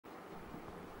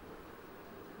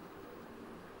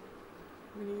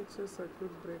Miniature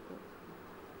circuit breaker.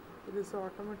 It is an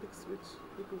automatic switch.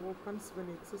 It opens when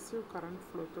excessive current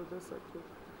flow through the circuit.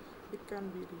 It can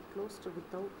be reclosed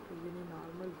without any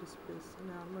normal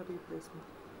replacement.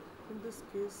 In this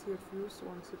case, a fuse,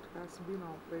 once it has been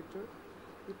operated,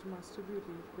 it must be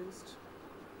replaced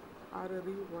or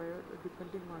rewired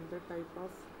depending on the type of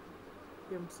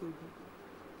MCB.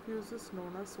 Fuse is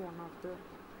known as one of the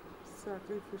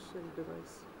sacrificial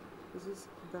device. This is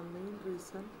the main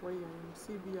reason why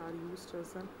MCB are used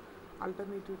as an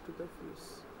alternative to the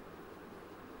fuse.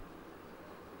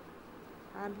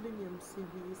 Handling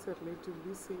MCB is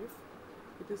relatively safe.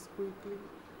 It is quickly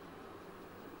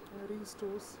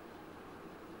restores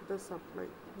the supply.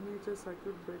 Miniature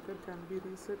circuit breaker can be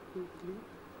reset quickly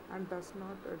and does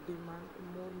not demand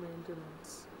more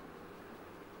maintenance.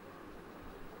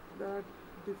 The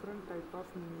different type of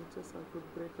miniature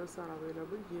circuit breakers are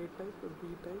available: A type, B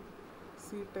type,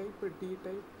 C type, D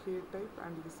type, K type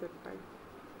and Z type.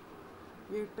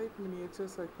 A type miniature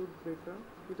circuit breaker.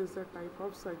 It is a type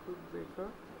of circuit breaker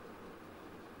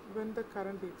when the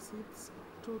current exceeds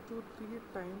 2 to 3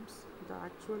 times the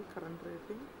actual current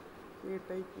rating. A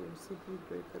type MCB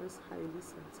breaker is highly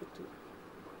sensitive.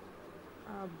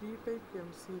 B type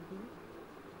MCB.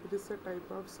 It is a type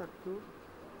of circuit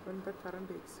when the current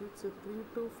exceeds 3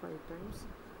 to 5 times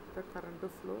the current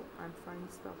flow and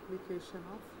finds the application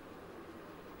of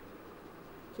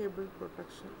cable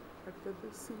protection. At the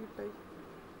C type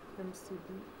MCB,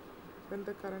 when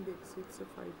the current exceeds 5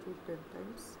 to 10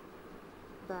 times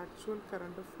the actual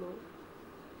current flow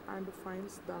and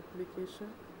finds the application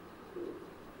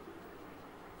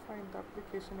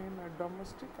in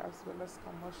domestic as well as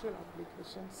commercial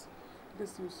applications. It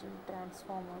is used in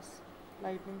transformers,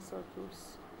 lightning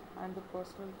circuits and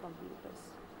personal computers.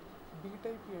 B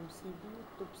type MCB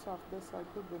trips off the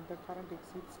circuit when the current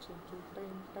exceeds 10 to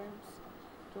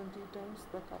 20 times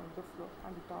the current flow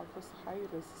and it offers high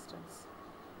resistance.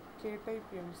 K type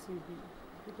MCB.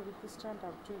 It withstands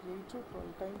up to 8 to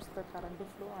 12 times the current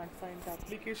flow and finds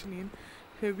application in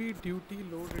heavy duty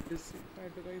load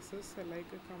devices like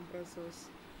compressors,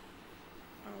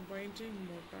 winding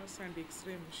motors and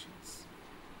X-ray machines.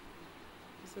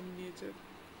 This is a miniature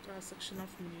cross-section of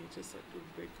miniature circuit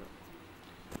breaker.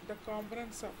 The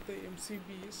components of the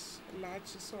MCB is latch,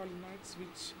 solenoid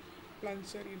switch,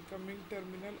 plunger, incoming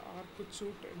terminal, arc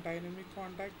chute, dynamic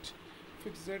contact,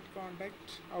 fixed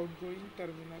contact, outgoing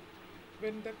terminal.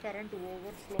 When the current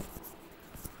overflow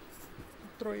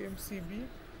through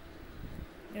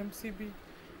MCB,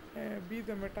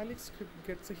 the metallic strip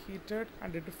gets heated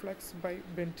and deflects by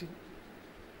bending.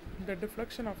 The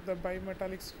deflection of the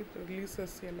bimetallic strip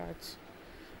releases a latch.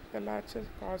 The latch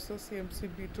causes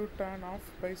MCB to turn off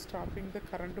by stopping the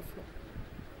current flow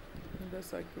in the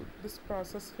circuit. This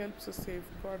process helps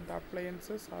safeguard the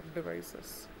appliances or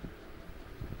devices.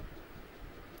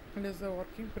 It is the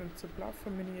working principle of a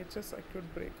miniature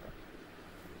circuit breaker.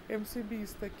 MCB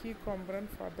is the key component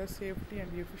for the safety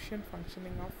and efficient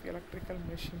functioning of electrical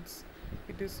machines.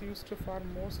 It is used for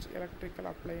most electrical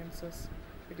appliances.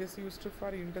 It is used for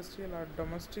industrial or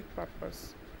domestic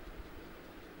purpose.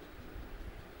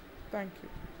 Thank you.